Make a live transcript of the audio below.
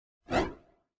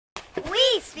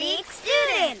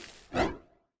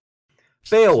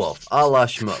Beowulf a la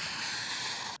Shmoop.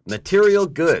 Material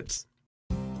goods.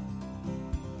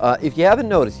 If you haven't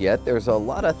noticed yet, there's a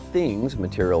lot of things,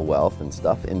 material wealth and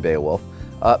stuff, in Beowulf.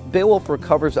 Beowulf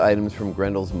recovers items from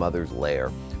Grendel's mother's lair.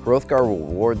 Hrothgar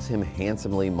rewards him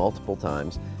handsomely multiple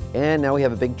times. And now we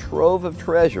have a big trove of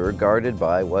treasure guarded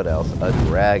by, what else? A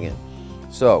dragon.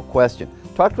 So, question.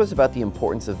 Talk to us about the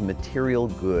importance of material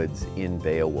goods in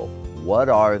Beowulf. What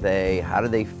are they? How do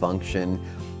they function?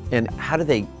 And how do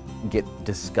they get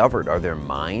discovered? Are there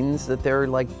mines that they're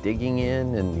like digging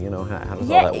in, and how does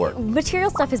all that work?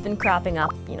 Material stuff has been cropping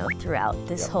up, throughout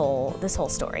this whole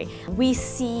story. We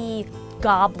see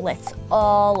goblets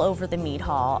all over the mead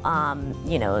hall.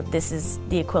 This is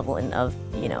the equivalent of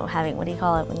having, what do you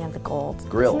call it when you have the gold?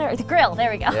 Grill. The grill, there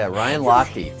we go. Yeah, Ryan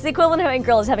Lochte. It's the equivalent of having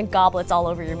grill is having goblets all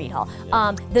over your mead hall.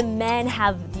 Yeah. The men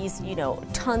have these,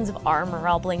 tons of armor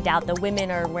all blinged out. The women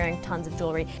are wearing tons of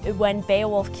jewelry. When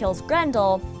Beowulf kills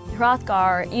Grendel,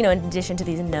 Hrothgar, in addition to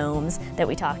these gnomes that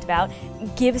we talked about,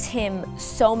 gives him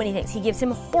so many things. He gives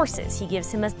him horses, he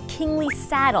gives him a kingly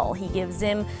saddle, he gives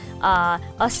him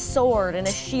a sword and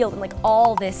a shield and like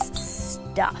all this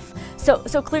stuff.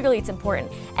 So clearly it's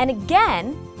important. And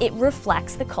again, it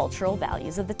reflects the cultural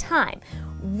values of the time.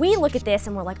 We look at this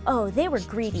and we're like, oh, they were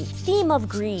greedy. Theme of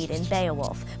greed in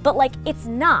Beowulf. But like, it's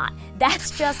not.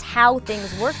 That's just how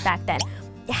things worked back then.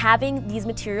 Having these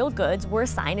material goods were a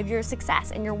sign of your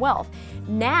success and your wealth.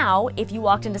 Now, if you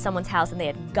walked into someone's house and they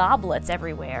had goblets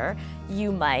everywhere,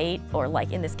 you might, or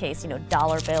like in this case,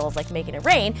 dollar bills like making it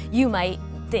rain, you might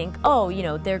think, oh,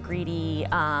 they're greedy,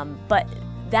 but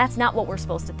that's not what we're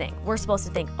supposed to think. We're supposed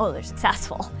to think, oh, they're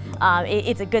successful.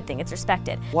 It's a good thing, it's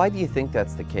respected. Why do you think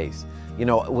that's the case?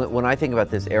 When I think about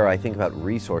this era, I think about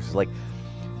resources, like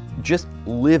just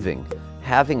living,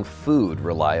 having food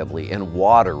reliably and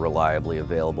water reliably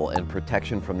available and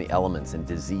protection from the elements and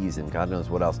disease and God knows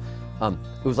what else. It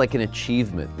was like an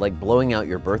achievement, like blowing out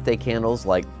your birthday candles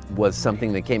was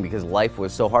something that came because life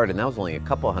was so hard, and that was only a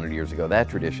couple hundred years ago that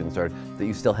tradition started, that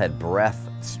you still had breath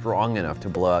strong enough to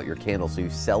blow out your candles, so you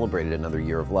celebrated another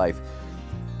year of life.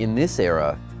 In this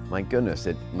era, my goodness,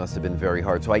 it must have been very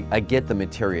hard. So I get the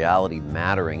materiality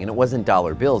mattering, and it wasn't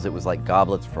dollar bills, it was like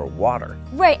goblets for water.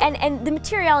 Right, and the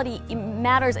materiality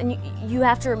matters, and you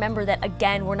have to remember that,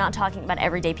 again, we're not talking about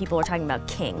everyday people, we're talking about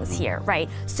kings here, right?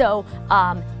 So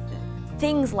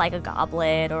things like a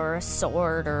goblet or a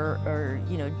sword or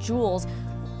jewels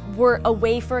were a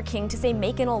way for a king to say,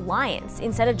 make an alliance,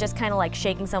 instead of just kind of like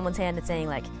shaking someone's hand and saying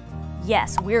like,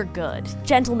 yes, we're good.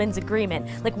 Gentleman's agreement.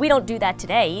 Like, we don't do that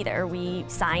today either. We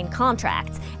sign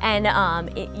contracts. And,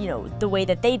 the way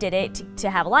that they did it to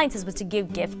have alliances was to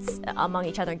give gifts among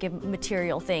each other and give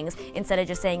material things instead of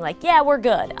just saying like, yeah, we're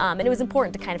good. And it was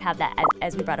important to kind of have that,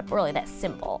 as we brought up earlier, that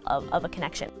symbol of a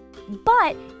connection.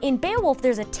 But in Beowulf,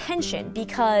 there's a tension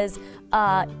because,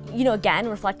 again,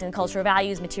 reflecting cultural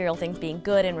values, material things being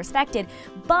good and respected,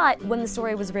 but when the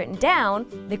story was written down,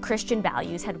 the Christian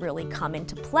values had really come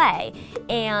into play.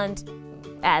 And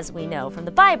as we know from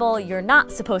the Bible, you're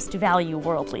not supposed to value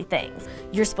worldly things.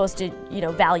 You're supposed to,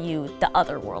 value the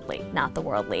otherworldly, not the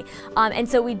worldly. And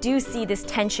so we do see this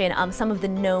tension. Some of the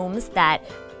gnomes that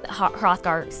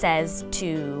Hrothgar says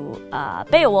to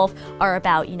Beowulf are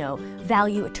about,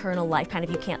 value eternal life, kind of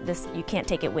you can't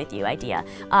take it with you idea.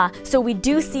 So we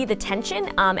do see the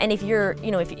tension, and if you're,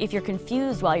 if you're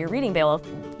confused while you're reading Beowulf,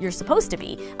 you're supposed to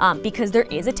be, because there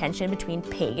is a tension between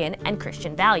pagan and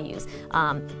Christian values,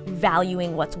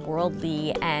 valuing what's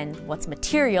worldly and what's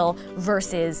material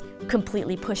versus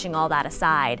completely pushing all that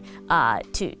aside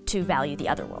to value the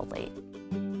otherworldly.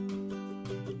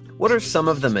 What are some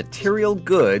of the material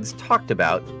goods talked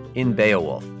about in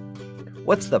Beowulf?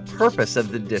 What's the purpose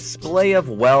of the display of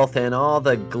wealth and all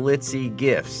the glitzy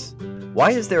gifts?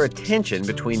 Why is there a tension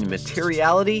between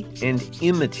materiality and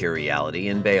immateriality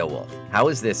in Beowulf? How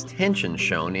is this tension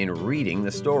shown in reading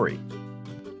the story?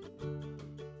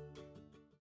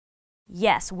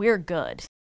 Yes, we're good.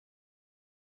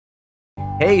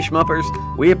 Hey Shmuppers,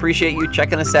 we appreciate you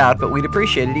checking us out, but we'd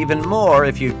appreciate it even more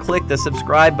if you'd click the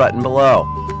subscribe button below.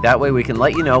 That way we can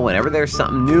let you know whenever there's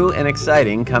something new and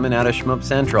exciting coming out of Shmup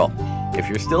Central. If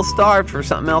you're still starved for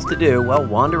something else to do, well,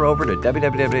 wander over to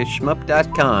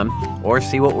www.shmup.com or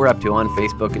see what we're up to on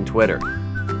Facebook and Twitter.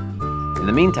 In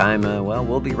the meantime,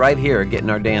 we'll be right here getting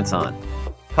our dance on.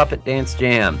 Puppet Dance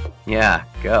Jam. Yeah,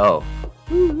 go.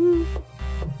 Woo-hoo.